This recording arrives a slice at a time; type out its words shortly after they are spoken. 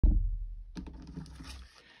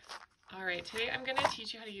All right, today I'm going to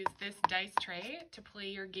teach you how to use this dice tray to play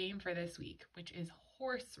your game for this week, which is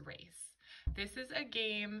Horse Race. This is a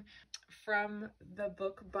game from the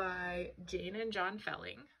book by Jane and John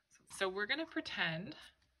Felling. So we're going to pretend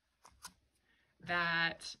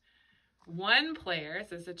that one player,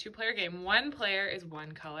 so it's a two-player game, one player is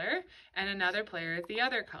one color and another player is the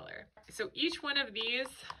other color. So each one of these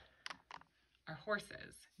are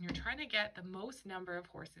horses, and you're trying to get the most number of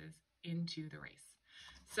horses into the race.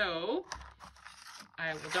 So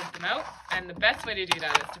I will dump them out, and the best way to do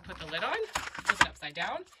that is to put the lid on, flip it upside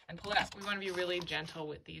down, and pull it up. We want to be really gentle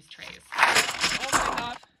with these trays. All the way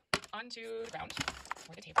off onto the ground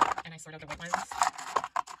or the table, and I sort out the white ones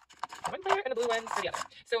for one player and the blue ones for the other.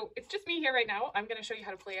 So it's just me here right now. I'm going to show you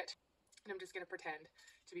how to play it, and I'm just going to pretend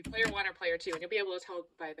to be player one or player two, and you'll be able to tell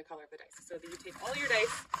by the color of the dice. So you take all your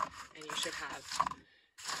dice, and you should have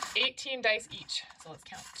 18 dice each. So let's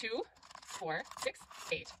count. 2, 4, 6,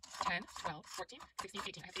 8, 10, 12, 14, 16,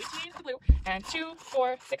 18. I have 18 of the blue, and 2,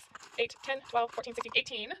 4, 6, 8, 10, 12, 14, 16,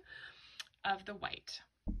 18 of the white.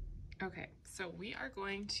 Okay, so we are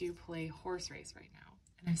going to play Horse Race right now.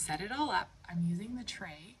 And I've set it all up. I'm using the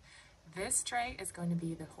tray. This tray is going to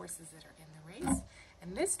be the horses that are in the race,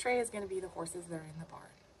 and this tray is going to be the horses that are in the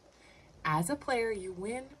barn. As a player, you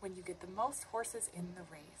win when you get the most horses in the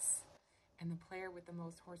race, and the player with the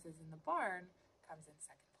most horses in the barn comes in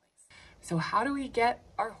second place. So how do we get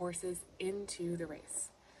our horses into the race?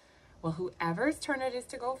 Well, whoever's turn it is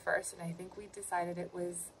to go first, and I think we decided it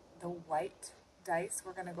was the white dice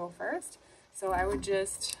were going to go first. So I would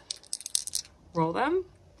just roll them,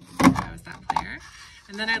 if I was that player,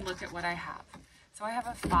 and then I'd look at what I have. So I have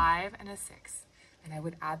a 5 and a 6, and I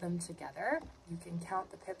would add them together. You can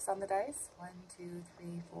count the pips on the dice. 1, 2,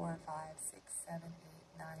 3, 4, 5, 6, 7,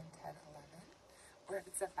 8, 9, 10, 11. Or if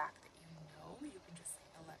it's a fact that you know, you can just say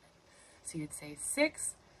 11. So you'd say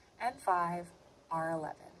 6 and 5 are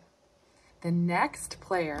 11. The next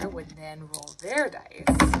player would then roll their dice.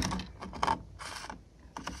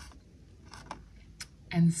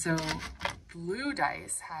 And so blue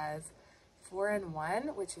dice has 4 and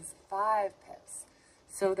 1, which is 5 pips.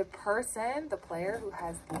 So the person, the player who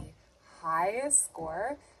has the highest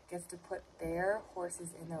score, gets to put their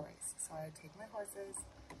horses in the race. So I would take my horses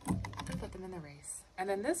and put them in the race. And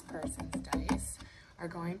then this person's dice are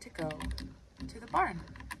going to go to the barn.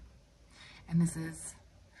 And this is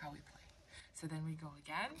how we play. So then we go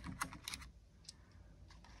again.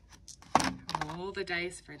 Roll the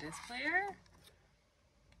dice for this player.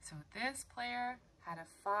 So this player had a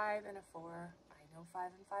 5 and a 4. I know 5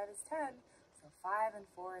 and 5 is 10. So 5 and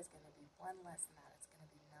 4 is going to be 1 less than that. It's going to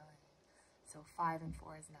be 9. So 5 and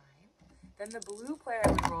 4 is 9. Then the blue player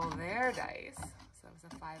would roll their dice. So it was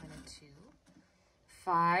a 5 and a 2.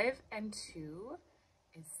 5 and 2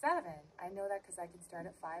 is 7. I know that because I can start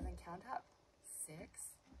at 5 and count up. 6.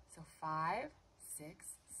 So 5, 6,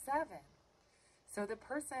 7. So the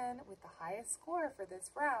person with the highest score for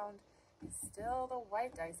this round is still the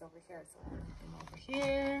white dice over here. So we'll move them over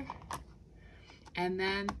here. And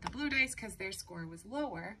then the blue dice, because their score was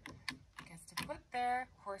lower, gets to put their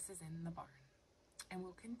horses in the barn. And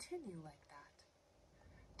we'll continue like that,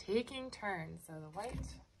 taking turns. So the white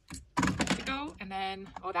gets to go, and then,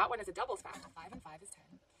 oh, that one is a double stack. 5 and 5 is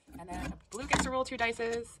 10. And then blue gets to roll 2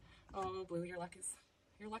 dices. Oh, blue, your luck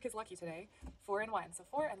is lucky today. 4 and 1. So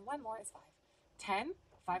 4 and 1 more is 5. 10.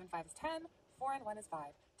 5 and 5 is 10. 4 and 1 is 5.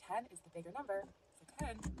 10 is the bigger number. So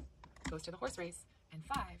 10 goes to the horse race, and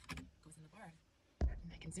 5 goes in the barn.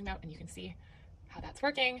 And I can zoom out and you can see how that's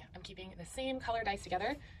working. I'm keeping the same color dice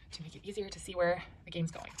together to make it easier to see where the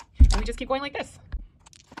game's going. And we just keep going like this.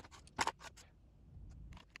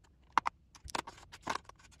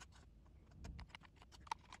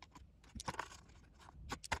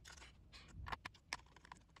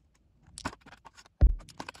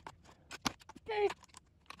 Okay.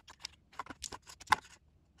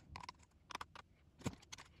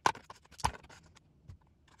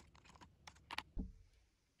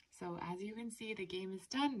 So as you can see, the game is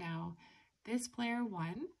done now. This player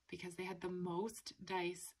won because they had the most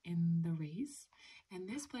dice in the race, and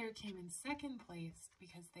this player came in second place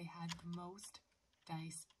because they had the most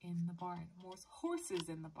dice in the barn, most horses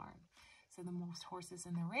in the barn. So the most horses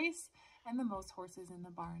in the race and the most horses in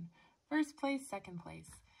the barn. First place, second place.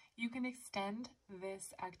 You can extend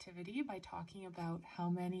this activity by talking about how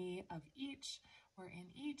many of each were in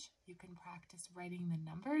each. You can practice writing the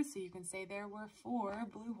numbers, so you can say there were 4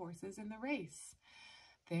 blue horses in the race.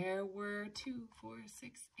 There were 2, 4,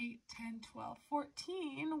 6, 8, 10, 12,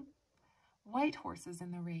 14 white horses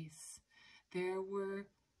in the race. There were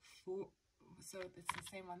 4, so it's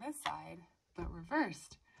the same on this side, but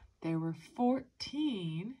reversed. There were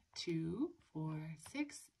 14 2, 4,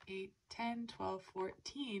 6, 8, 10, 12,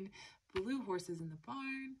 14 blue horses in the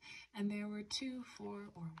barn, and there were 2, 4,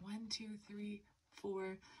 or 1, 2, 3,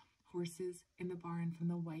 4 horses in the barn from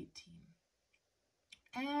the white team.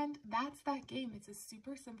 And that's that game. It's a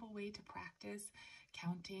super simple way to practice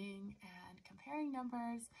counting and comparing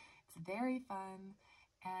numbers. It's very fun,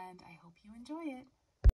 and I hope you enjoy it.